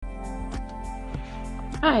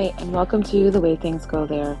Hi, and welcome to The Way Things Go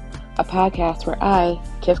There, a podcast where I,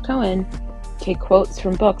 Tiff Cohen, take quotes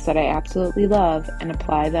from books that I absolutely love and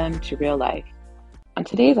apply them to real life. On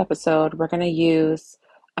today's episode, we're going to use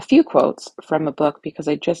a few quotes from a book because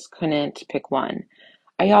I just couldn't pick one.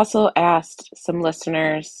 I also asked some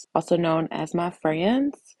listeners, also known as my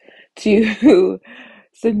friends, to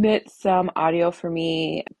submit some audio for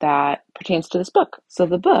me that pertains to this book. So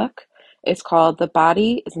the book is called The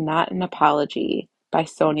Body is Not an Apology by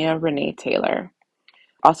Sonya Renee Taylor.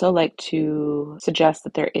 Also like to suggest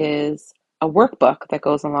that there is a workbook that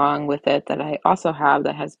goes along with it that I also have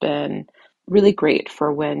that has been really great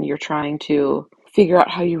for when you're trying to figure out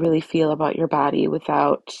how you really feel about your body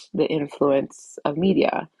without the influence of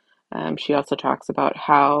media. She also talks about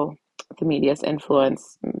how the media's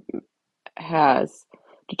influence has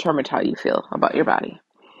determined how you feel about your body.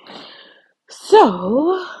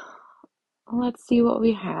 So let's see what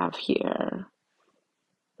we have here.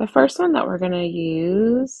 The first one that we're going to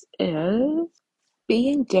use is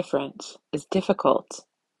being different is difficult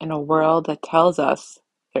in a world that tells us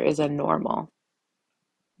there is a normal.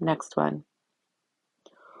 Next one.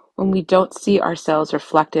 When we don't see ourselves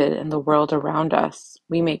reflected in the world around us,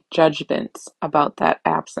 we make judgments about that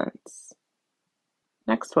absence.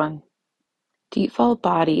 Next one. Default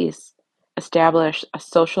bodies establish a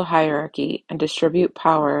social hierarchy and distribute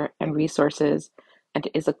power and resources and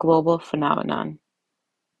is a global phenomenon.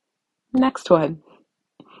 Next one.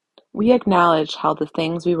 We acknowledge how the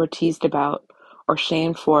things we were teased about or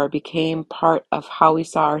shamed for became part of how we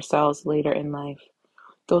saw ourselves later in life.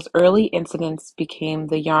 Those early incidents became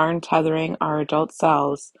the yarn tethering our adult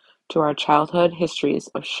selves to our childhood histories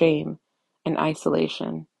of shame and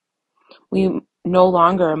isolation. We no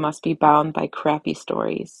longer must be bound by crappy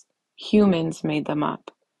stories. Humans made them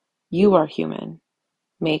up. You are human.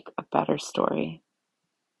 Make a better story.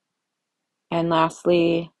 And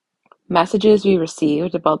lastly, messages we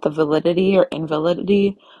received about the validity or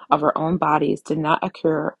invalidity of our own bodies did not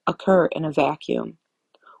occur in a vacuum.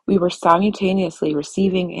 We were simultaneously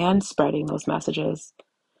receiving and spreading those messages.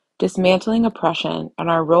 Dismantling oppression and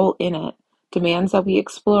our role in it demands that we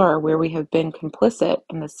explore where we have been complicit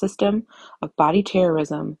in the system of body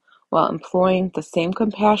terrorism while employing the same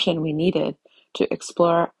compassion we needed to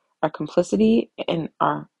explore our complicity in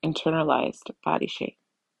our internalized body shape.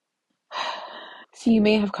 So you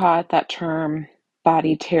may have caught that term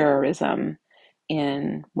body terrorism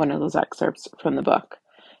in one of those excerpts from the book.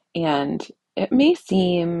 And it may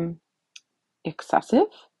seem excessive,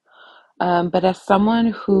 but as someone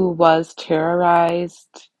who was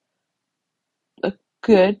terrorized a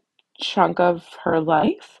good chunk of her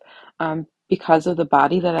life because of the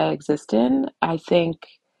body that I exist in, I think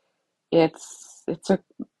it's a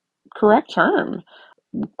correct term.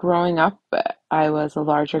 Growing up, I was a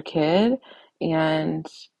larger kid, and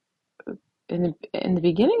in the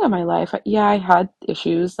beginning of my life, yeah, I had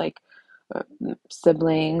issues like uh,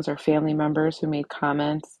 siblings or family members who made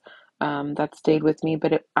comments that stayed with me,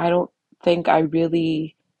 but I don't think I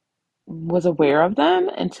really was aware of them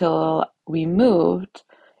until we moved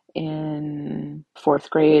in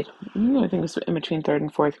fourth grade. I think it was in between third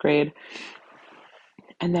and fourth grade.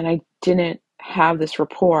 And then I didn't have this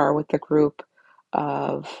rapport with the group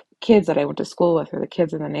of kids that I went to school with or the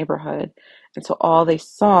kids in the neighborhood. And so all they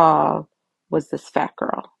saw was this fat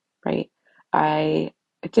girl, right?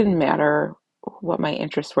 It didn't matter what my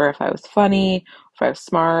interests were, if I was funny, if I was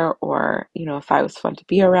smart, or, if I was fun to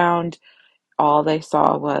be around. All they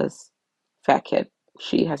saw was fat kid.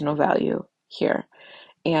 She has no value here.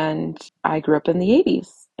 And I grew up in the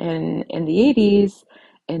 80s. And in the 80s,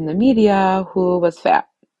 in the media, who was fat?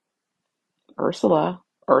 Ursula.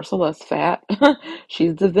 Ursula's fat.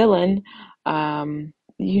 She's the villain.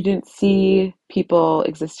 You didn't see people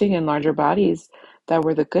existing in larger bodies that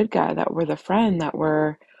were the good guy, that were the friend, that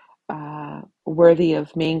were worthy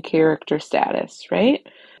of main character status, right?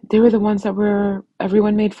 They were the ones that were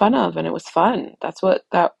everyone made fun of, and it was fun.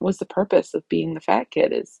 That was the purpose of being the fat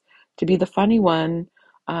kid, is to be the funny one,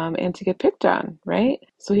 and to get picked on, right?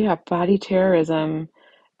 So yeah, body terrorism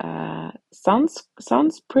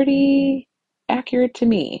sounds pretty accurate to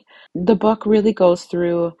me. The book really goes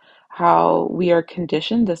through how we are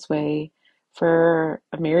conditioned this way for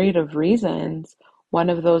a myriad of reasons. One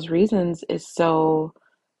of those reasons is so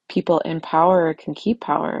people in power can keep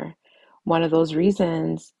power. One of those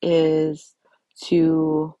reasons is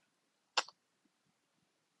to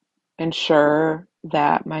ensure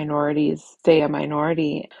that minorities stay a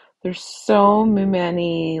minority. There's so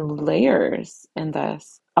many layers in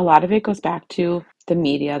this. A lot of it goes back to the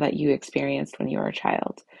media that you experienced when you were a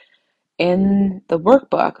child. In the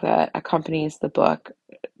workbook that accompanies the book,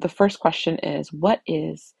 the first question is, what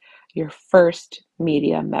is your first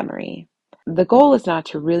media memory? The goal is not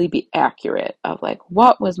to really be accurate of like,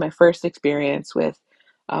 what was my first experience with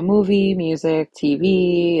a movie, music,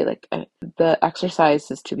 TV? The exercise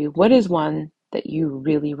is to be, what is one that you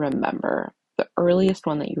really remember? The earliest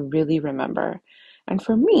one that you really remember. And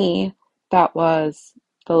for me, that was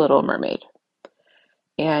The Little Mermaid.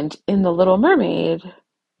 And in The Little Mermaid,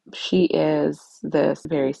 she is this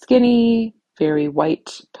very skinny, very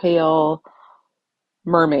white, pale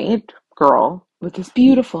mermaid girl with this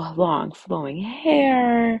beautiful, long, flowing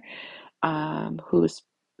hair, who's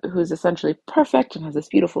essentially perfect and has this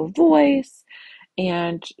beautiful voice,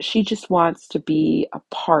 and she just wants to be a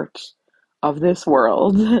part of this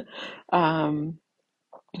world. um,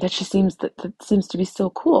 that seems to be so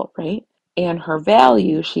cool, right? And her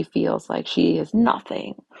value, she feels like she is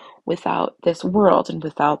nothing without this world and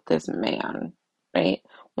without this man, right?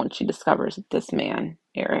 Once she discovers that this man,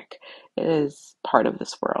 Eric, is part of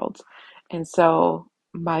this world. And so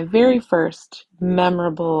my very first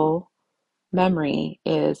memorable memory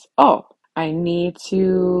is, oh, I need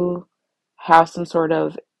to have some sort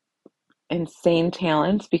of insane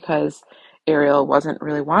talent because Ariel wasn't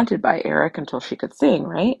really wanted by Eric until she could sing,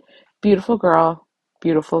 right? Beautiful girl,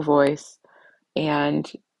 beautiful voice, and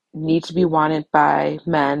need to be wanted by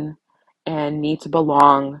men and need to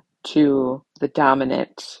belong to the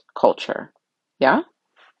dominant culture. Yeah?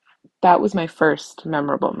 That was my first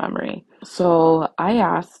memorable memory. So I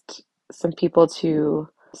asked some people to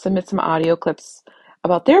submit some audio clips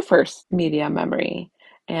about their first media memory.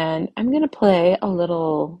 And I'm going to play a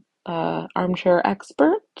little armchair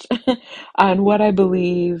expert on what I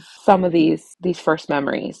believe some of these first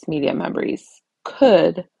memories, media memories,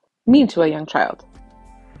 could mean to a young child.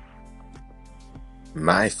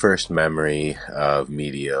 My first memory of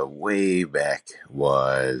media way back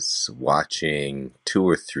was watching 2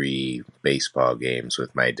 or 3 baseball games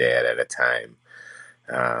with my dad at a time.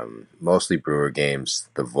 Mostly Brewer games.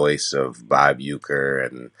 The voice of Bob Uecker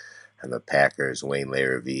and the Packers, Wayne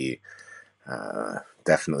Larrivee,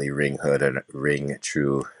 definitely ring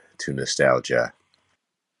true to nostalgia.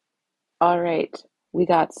 All right, we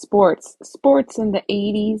got sports in the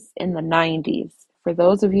 80s and the 90s. For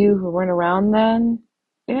those of you who weren't around then,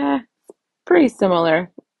 yeah, pretty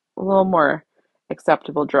similar. A little more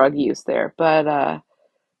acceptable drug use there, but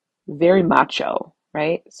very macho,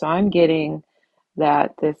 right? So I'm getting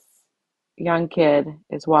that this young kid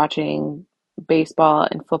is watching baseball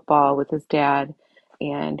and football with his dad,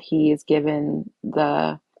 and he is given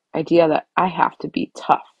the idea that I have to be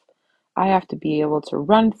tough. I have to be able to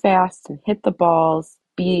run fast and hit the balls,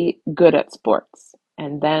 be good at sports.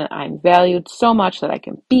 And then I'm valued so much that I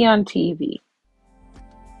can be on TV.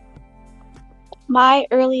 My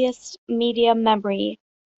earliest media memory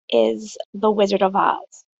is The Wizard of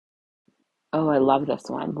Oz. Oh, I love this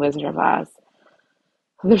one, Wizard of Oz.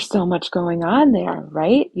 There's so much going on there,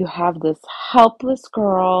 right? You have this helpless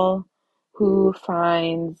girl who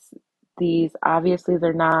finds these, obviously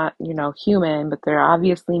they're not, human, but they're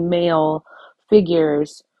obviously male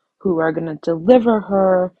figures who are going to deliver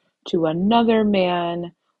her to another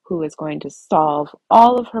man who is going to solve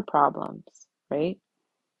all of her problems, right?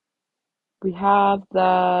 We have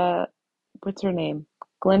what's her name?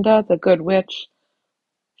 Glinda, the good witch.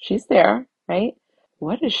 She's there, right?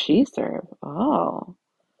 What does she serve? Oh,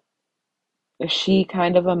 is she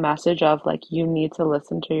kind of a message of like, you need to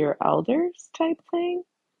listen to your elders type thing?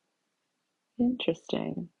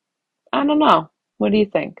 Interesting. I don't know. What do you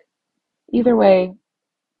think? Either way,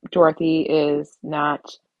 Dorothy is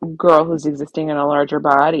not a girl who's existing in a larger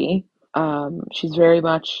body. She's very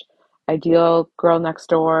much ideal girl next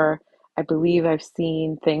door. I believe I've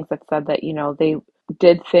seen things that said that, they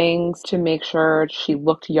did things to make sure she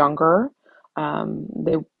looked younger.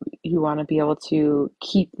 They You want to be able to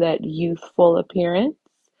keep that youthful appearance.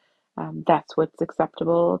 That's what's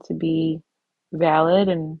acceptable to be valid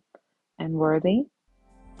and worthy.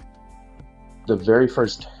 The very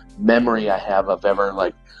first memory I have of ever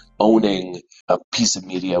like owning a piece of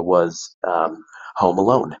media was Home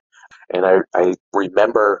Alone. And I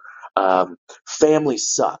remember Family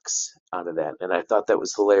Sucks out of that. And I thought that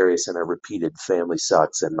was hilarious. And I repeated Family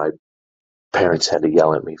Sucks. And my parents had to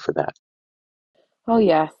yell at me for that. Oh,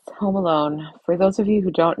 yes, Home Alone. For those of you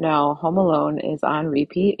who don't know, Home Alone is on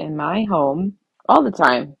repeat in my home all the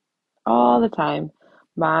time. All the time.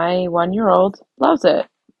 My 1-year-old loves it.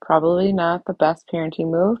 Probably not the best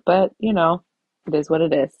parenting move, but it is what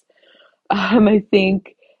it is. I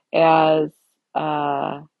think as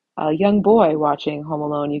uh, a young boy watching Home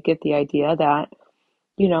Alone, you get the idea that,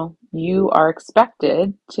 you are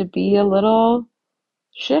expected to be a little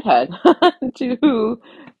shithead to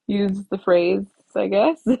use the phrase, I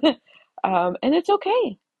guess. And it's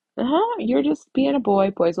okay. You're just being a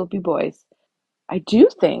boy. Boys will be boys. I do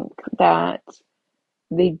think that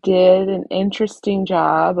they did an interesting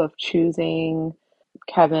job of choosing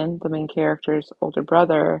Kevin, the main character's older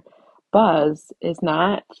brother. Buzz is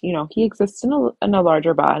not, he exists in a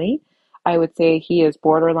larger body. I would say he is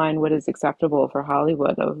borderline what is acceptable for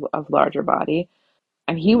Hollywood of larger body.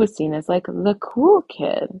 And he was seen as like the cool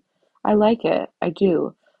kid. I like it. I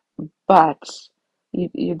do. But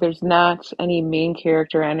there's not any main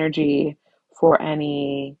character energy for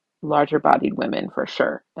any larger bodied women for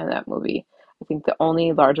sure in that movie. I think the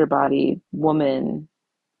only larger bodied woman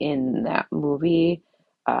in that movie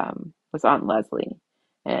was Aunt Leslie,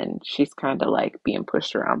 and she's kind of like being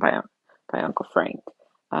pushed around by Uncle Frank.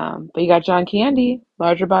 But you got John Candy,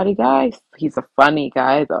 larger body guy. He's a funny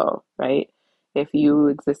guy though, right? If you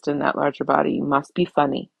exist in that larger body, you must be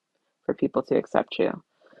funny for people to accept you.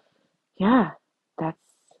 Yeah, that's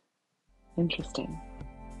interesting.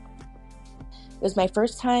 It was my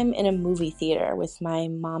first time in a movie theater with my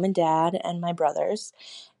mom and dad and my brothers,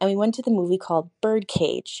 and we went to the movie called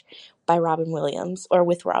Birdcage by Robin Williams, or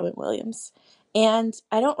with Robin Williams. And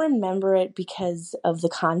I don't remember it because of the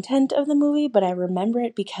content of the movie, but I remember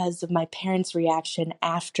it because of my parents' reaction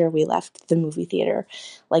after we left the movie theater,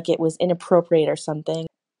 like it was inappropriate or something.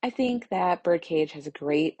 I think that Birdcage has a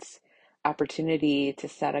great opportunity to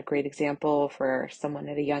set a great example for someone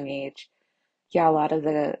at a young age. Yeah, a lot of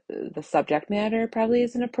the subject matter probably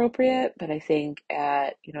isn't appropriate, but I think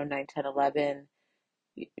at, 9, 10, 11,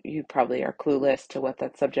 you probably are clueless to what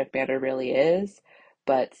that subject matter really is.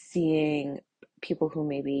 But seeing people who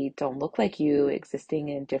maybe don't look like you existing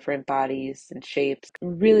in different bodies and shapes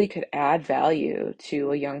really could add value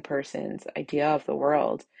to a young person's idea of the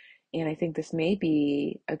world. And I think this may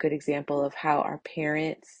be a good example of how our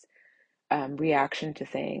parents' reaction to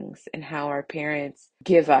things and how our parents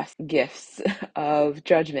give us gifts of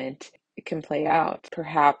judgment can play out.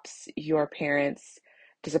 Perhaps your parents'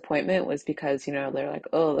 disappointment was because, they're like,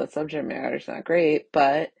 oh, the subject matter is not great,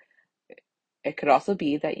 but it could also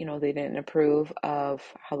be that, they didn't approve of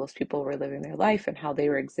how those people were living their life and how they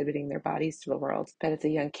were exhibiting their bodies to the world. But as a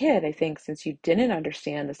young kid, I think since you didn't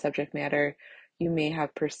understand the subject matter, you may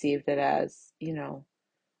have perceived it as,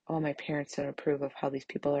 oh, my parents don't approve of how these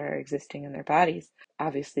people are existing in their bodies.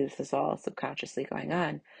 Obviously, this is all subconsciously going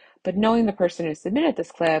on. But knowing the person who submitted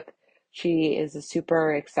this clip, she is a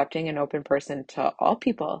super accepting and open person to all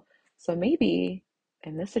people. So maybe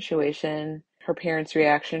in this situation, her parents'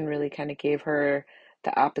 reaction really kind of gave her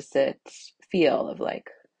the opposite feel of like,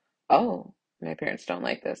 oh, my parents don't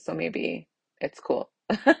like this, so maybe it's cool.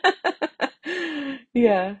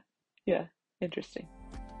 Yeah, yeah, interesting.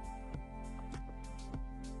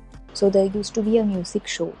 So there used to be a music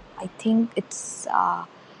show. I think it's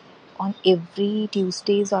on every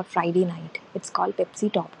Tuesdays or Friday night. It's called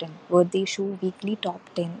Pepsi Top 10, where they show weekly top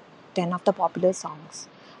 10 of the popular songs.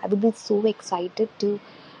 I would be so excited to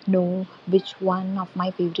know which one of my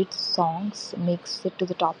favorite songs makes it to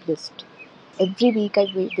the top list. Every week I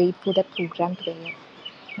wait for that program to air.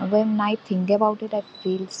 Now, when I think about it, I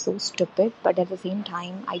feel so stupid, but at the same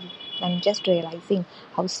time, I'm just realizing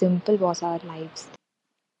how simple was our lives.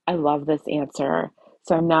 I love this answer.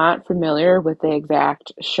 So I'm not familiar with the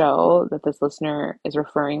exact show that this listener is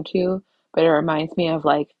referring to, but it reminds me of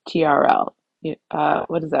like TRL.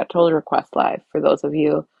 What is that? Total Request Live for those of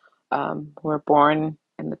you who were born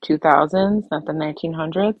in the 2000s, not the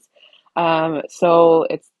 1900s. So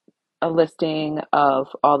it's a listing of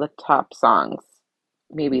all the top songs.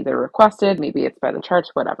 Maybe they're requested, maybe it's by the charts,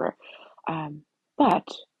 whatever. Um, but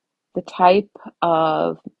the type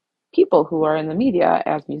of people who are in the media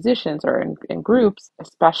as musicians or in groups,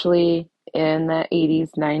 especially in the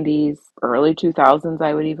 80s, 90s, early 2000s,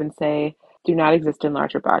 I would even say, do not exist in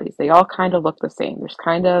larger bodies. They all kind of look the same. There's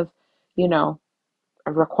kind of, you know,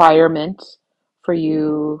 a requirement for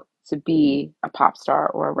you to be a pop star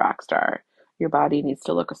or a rock star. Your body needs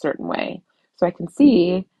to look a certain way. So I can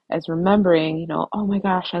see as remembering, oh my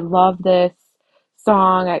gosh, I love this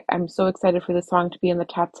song. I'm so excited for this song to be in the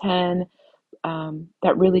top 10.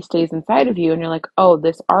 That really stays inside of you. And you're like, oh,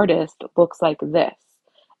 this artist looks like this.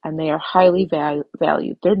 And they are highly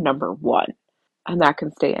valued. They're number one. And that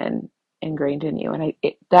can stay ingrained in you. And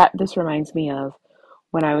this reminds me of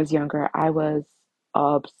when I was younger, I was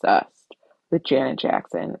obsessed with Janet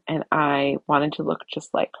Jackson and I wanted to look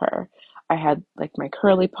just like her. I had like my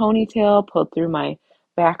curly ponytail pulled through my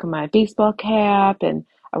back of my baseball cap and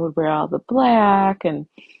I would wear all the black and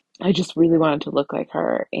I just really wanted to look like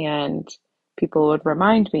her. And people would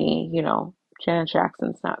remind me, Janet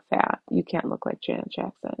Jackson's not fat. You can't look like Janet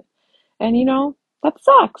Jackson. And That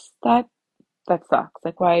sucks. That sucks.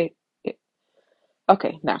 Like why?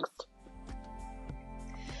 Okay, next.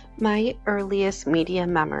 My earliest media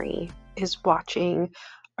memory is watching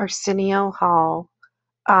Arsenio Hall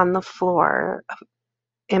on the floor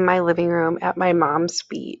in my living room at my mom's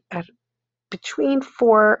feet at between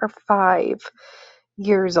 4 or 5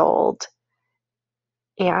 years old.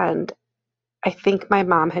 And I think my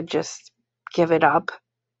mom had just given up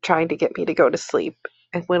trying to get me to go to sleep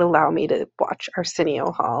and would allow me to watch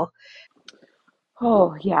Arsenio Hall.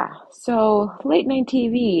 Oh, yeah. So late night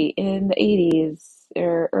TV in the 80s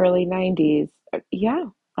or early 90s. Yeah.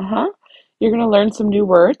 Uh-huh. You're gonna learn some new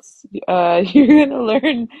words. You're gonna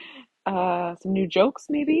learn some new jokes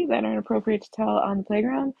maybe that aren't appropriate to tell on the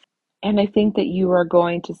playground. And I think that you are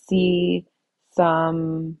going to see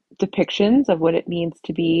some depictions of what it means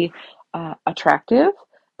to be attractive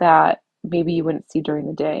that maybe you wouldn't see during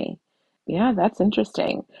the day. Yeah, that's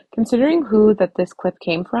interesting. Considering who that this clip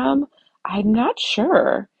came from, I'm not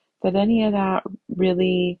sure that any of that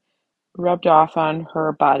really rubbed off on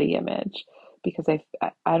her body image because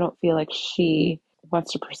I don't feel like she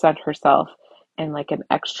wants to present herself in like an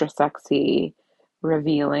extra sexy,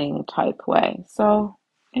 revealing type way. So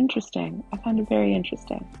interesting. I found it very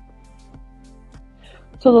interesting.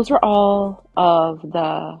 So those were all of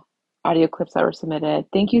the audio clips that were submitted.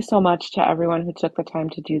 Thank you so much to everyone who took the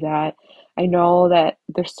time to do that. I know that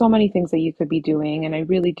there's so many things that you could be doing, and I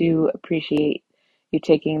really do appreciate you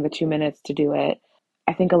taking the 2 minutes to do it.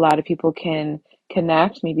 I think a lot of people can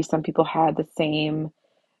connect. Maybe some people had the same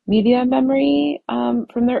media memory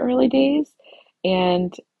from their early days.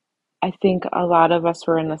 And I think a lot of us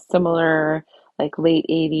were in a similar, like late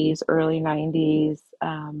 80s, early 90s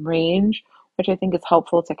range, which I think is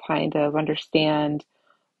helpful to kind of understand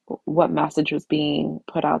what message was being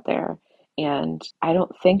put out there. And I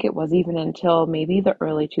don't think it was even until maybe the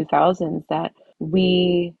early 2000s that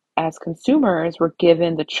we as consumers were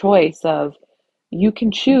given the choice of you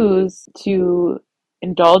can choose to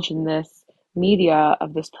indulge in this media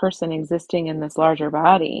of this person existing in this larger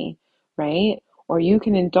body, right? Or you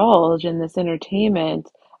can indulge in this entertainment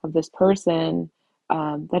of this person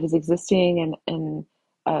that is existing in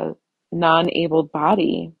a non-abled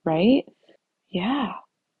body, right? Yeah.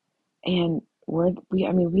 And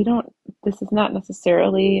I mean, we don't, this is not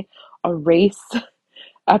necessarily a race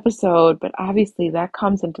episode, but obviously that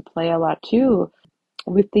comes into play a lot too.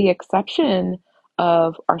 With the exception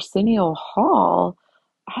of Arsenio Hall,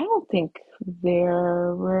 I don't think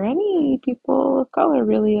there were any people of color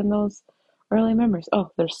really in those early memories.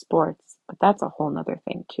 Oh, there's sports, but that's a whole nother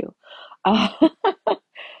thing too. Uh,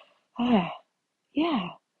 yeah.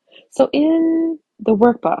 So in the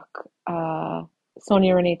workbook,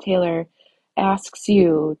 Sonya Renee Taylor asks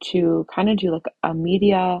you to kind of do like a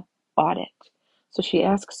media audit. So she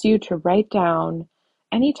asks you to write down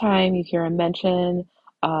anytime you hear a mention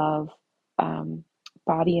of um,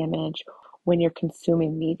 body image when you're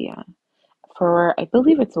consuming media for, I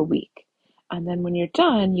believe it's a week. And then when you're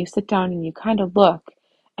done, you sit down and you kind of look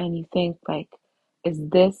and you think like, is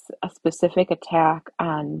this a specific attack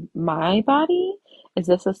on my body? Is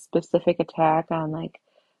this a specific attack on like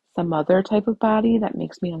some other type of body that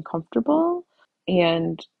makes me uncomfortable?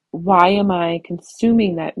 And why am I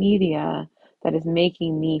consuming that media that is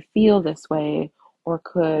making me feel this way or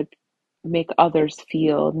could make others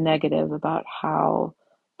feel negative about how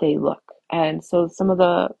they look? And so some of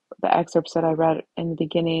the excerpts that I read in the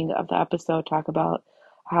beginning of the episode talk about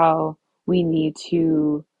how we need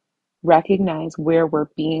to recognize where we're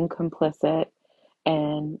being complicit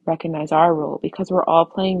and recognize our role because we're all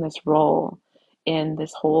playing this role in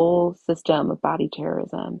this whole system of body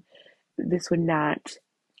terrorism. This would not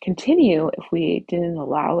continue if we didn't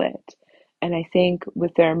allow it. And I think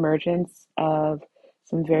with the emergence of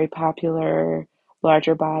some very popular,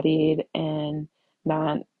 larger bodied and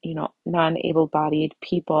non-able bodied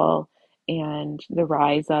people and the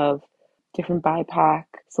rise of different BIPOC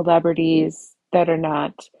celebrities that are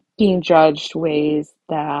not being judged ways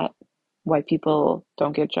that white people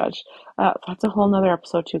don't get judged. That's a whole nother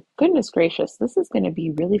episode too. Goodness gracious, this is going to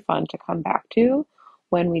be really fun to come back to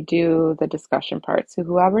when we do the discussion part. So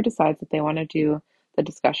whoever decides that they want to do the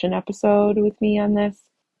discussion episode with me on this,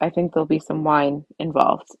 I think there'll be some wine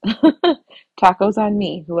involved. Tacos on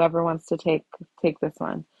me, whoever wants to take this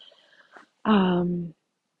one. Um,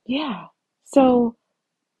 yeah. So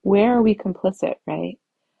where are we complicit, right?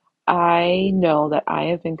 I know that I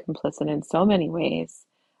have been complicit in so many ways.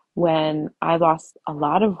 When I lost a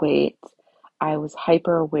lot of weight, I was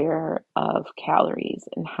hyper aware of calories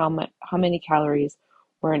and how many calories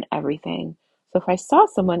were in everything. So if I saw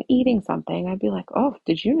someone eating something, I'd be like, "Oh,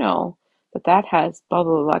 did you know that that has blah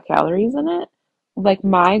blah blah calories in it?" like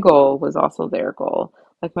my goal was also their goal.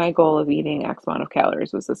 Like my goal of eating X amount of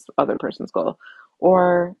calories was this other person's goal.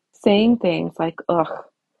 Or saying things like, ugh,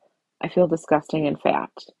 I feel disgusting and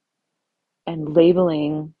fat, and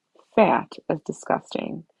labeling fat as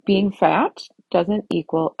disgusting. Being fat doesn't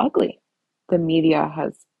equal ugly. The media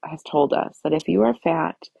has told us that if you are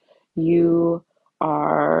fat, you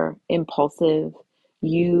are impulsive,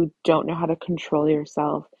 you don't know how to control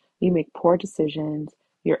yourself, you make poor decisions,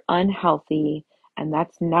 you're unhealthy, and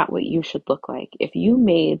that's not what you should look like. If you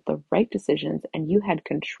made the right decisions and you had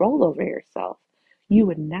control over yourself, you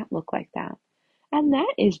would not look like that. And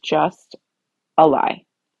that is just a lie.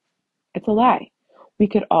 It's a lie. We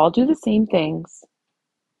could all do the same things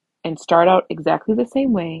and start out exactly the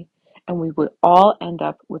same way, and we would all end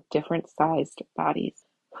up with different sized bodies.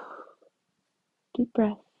 Deep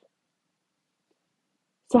breath.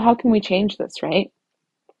 So, how can we change this, right?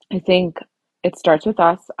 I think it starts with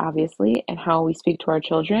us, obviously, and how we speak to our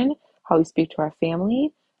children, how we speak to our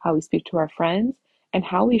family, how we speak to our friends, and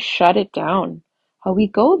how we shut it down. How we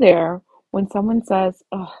go there when someone says,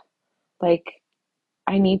 oh, like,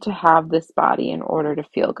 I need to have this body in order to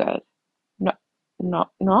feel good.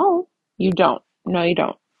 No, no, you don't. No, you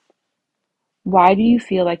don't. Why do you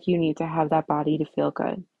feel like you need to have that body to feel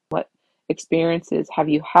good? What experiences have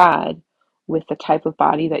you had with the type of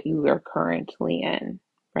body that you are currently in,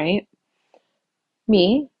 right?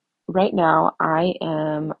 Me, right now, I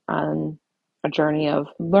am on a journey of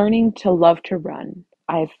learning to love to run.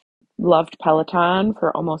 I've loved Peloton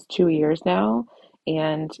for almost 2 years now,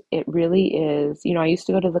 and it really is, I used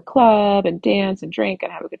to go to the club and dance and drink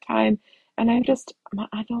and have a good time, and I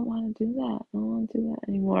don't want to do that. I don't want to do that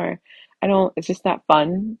anymore. It's just not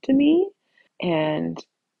fun to me. And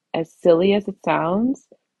as silly as it sounds,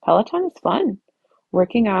 Peloton is fun.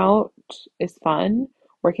 Working out is fun.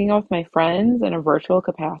 Working out with my friends in a virtual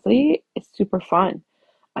capacity is super fun.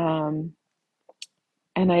 Um,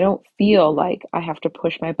 and I don't feel like I have to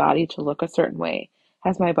push my body to look a certain way.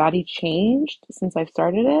 Has my body changed since I've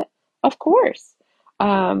started it? Of course.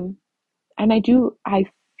 Um, and I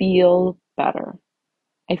feel better.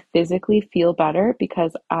 I physically feel better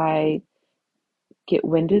because I get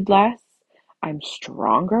winded less. I'm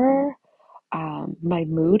stronger. My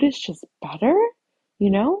mood is just better, you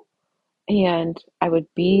know? And I would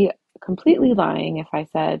be completely lying if I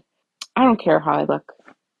said, I don't care how I look.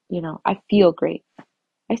 I feel great.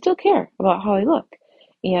 I still care about how I look.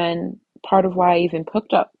 And part of why I even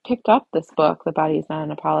picked up this book, The Body is Not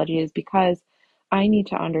an Apology, is because I need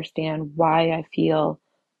to understand why I feel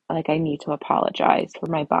like I need to apologize for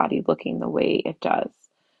my body looking the way it does.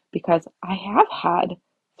 Because I have had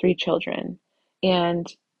 3 children, and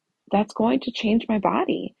that's going to change my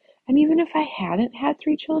body. And even if I hadn't had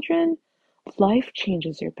 3 children, life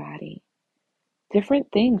changes your body. Different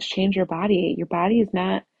things change your body. Your body is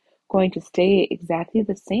not going to stay exactly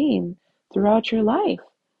the same throughout your life.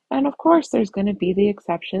 And of course, there's going to be the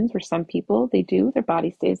exceptions where some people, their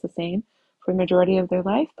body stays the same for the majority of their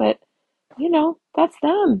life. But, that's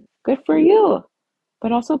them. Good for you.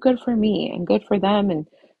 But also good for me and good for them and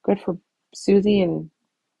good for Susie and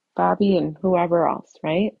Bobby and whoever else,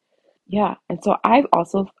 right? Yeah. And so I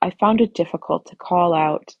found it difficult to call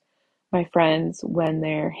out my friends when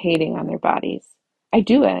they're hating on their bodies. I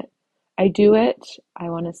do it. I do it, I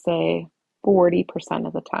want to say 40%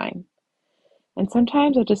 of the time. And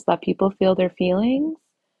sometimes I just let people feel their feelings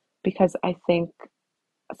because I think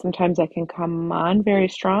sometimes I can come on very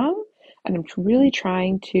strong, and I'm really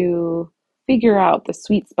trying to figure out the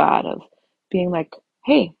sweet spot of being like,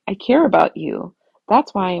 hey, I care about you.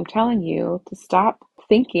 That's why I'm telling you to stop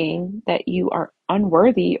thinking that you are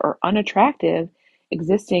unworthy or unattractive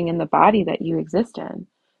existing in the body that you exist in.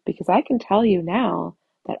 Because I can tell you now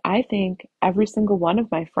that I think every single one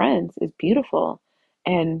of my friends is beautiful.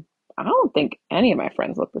 And I don't think any of my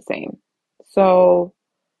friends look the same. So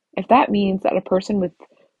if that means that a person with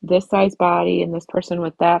this size body and this person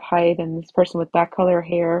with that height and this person with that color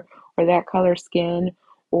hair or that color skin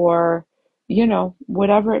or,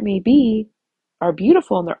 whatever it may be are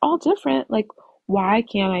beautiful and they're all different, like, why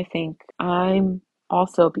can't I think I'm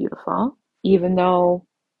also beautiful, even though,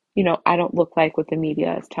 I don't look like what the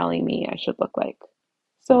media is telling me I should look like?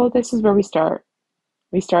 So this is where we start.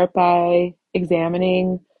 We start by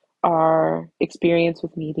examining our experience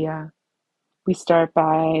with media. We start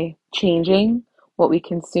by changing what we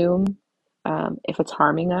consume if it's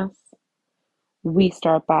harming us. We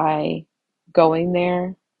start by going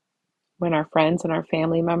there when our friends and our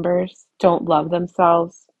family members don't love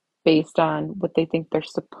themselves based on what they think they're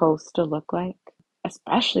supposed to look like,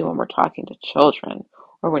 especially when we're talking to children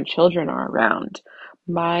or when children are around.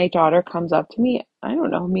 My daughter comes up to me, I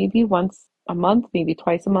don't know, maybe once a month, maybe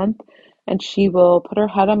twice a month, and she will put her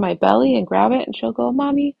head on my belly and grab it, and she'll go,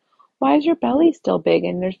 Mommy, why is your belly still big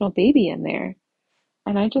and there's no baby in there?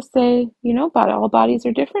 And I just say, but all bodies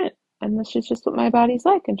are different, and this is just what my body's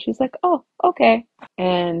like. And she's like, oh, okay,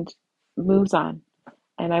 and moves on.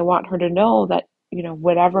 And I want her to know that,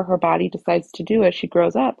 whatever her body decides to do as she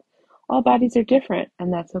grows up, all bodies are different,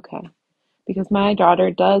 and that's okay. Because my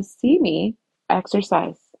daughter does see me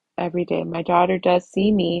exercise every day. My daughter does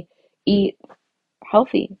see me eat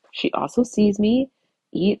healthy. She also sees me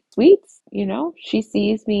eat sweets, She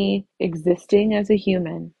sees me existing as a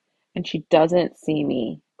human, and she doesn't see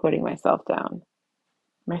me putting myself down.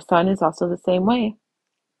 My son is also the same way,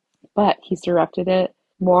 but he's directed it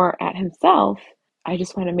more at himself. I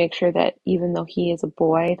just want to make sure that even though he is a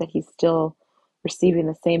boy, that he's still receiving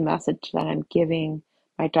the same message that I'm giving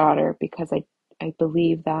my daughter, because I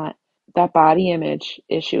believe that that body image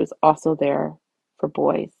issue is also there for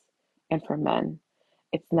boys and for men.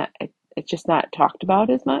 It's just not talked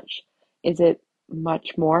about as much. Is it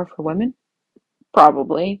much more for women?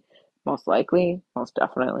 Probably, most likely, most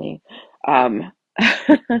definitely. Um,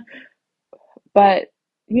 but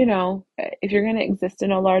if you're going to exist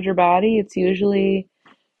in a larger body, it's usually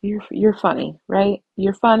you're funny, right?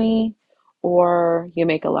 You're funny, or you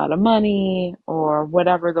make a lot of money, or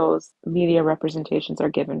whatever those media representations are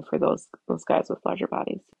given for those guys with larger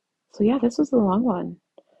bodies. So yeah, this was a long one.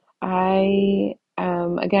 I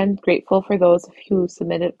am again grateful for those who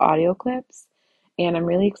submitted audio clips, and I'm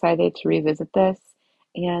really excited to revisit this.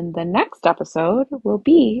 And the next episode will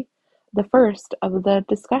be the first of the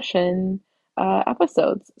discussion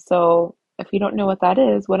episodes. So if you don't know what that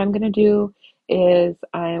is, what I'm going to do is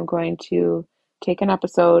I am going to take an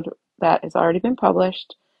episode that has already been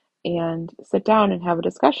published and sit down and have a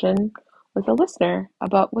discussion with a listener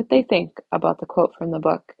about what they think about the quote from the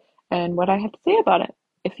book and what I have to say about it.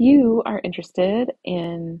 If you are interested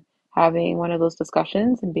in having one of those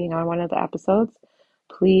discussions and being on one of the episodes,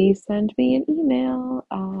 please send me an email,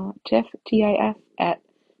 tiff, T-I-F, at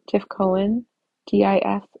tiffcohen,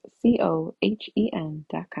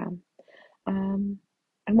 tiffcohen.com. And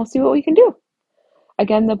we'll see what we can do.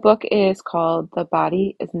 Again, the book is called The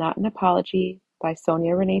Body is Not an Apology by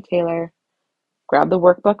Sonya Renee Taylor. Grab the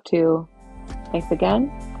workbook too. Thanks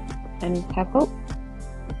again, and have hope.